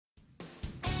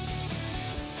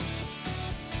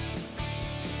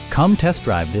Come test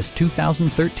drive this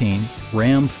 2013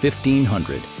 Ram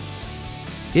 1500.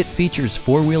 It features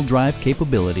four-wheel drive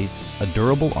capabilities, a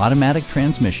durable automatic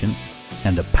transmission,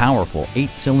 and a powerful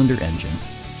 8-cylinder engine.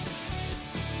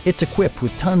 It's equipped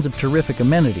with tons of terrific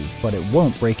amenities, but it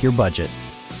won't break your budget,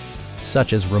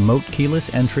 such as remote keyless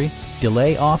entry,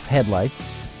 delay-off headlights,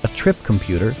 a trip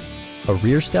computer, a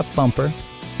rear step bumper,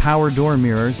 power door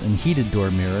mirrors and heated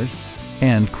door mirrors,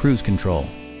 and cruise control.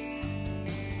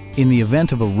 In the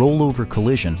event of a rollover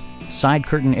collision, side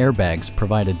curtain airbags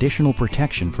provide additional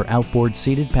protection for outboard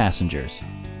seated passengers.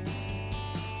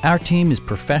 Our team is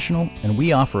professional and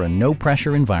we offer a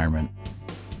no-pressure environment.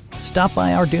 Stop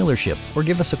by our dealership or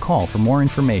give us a call for more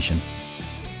information.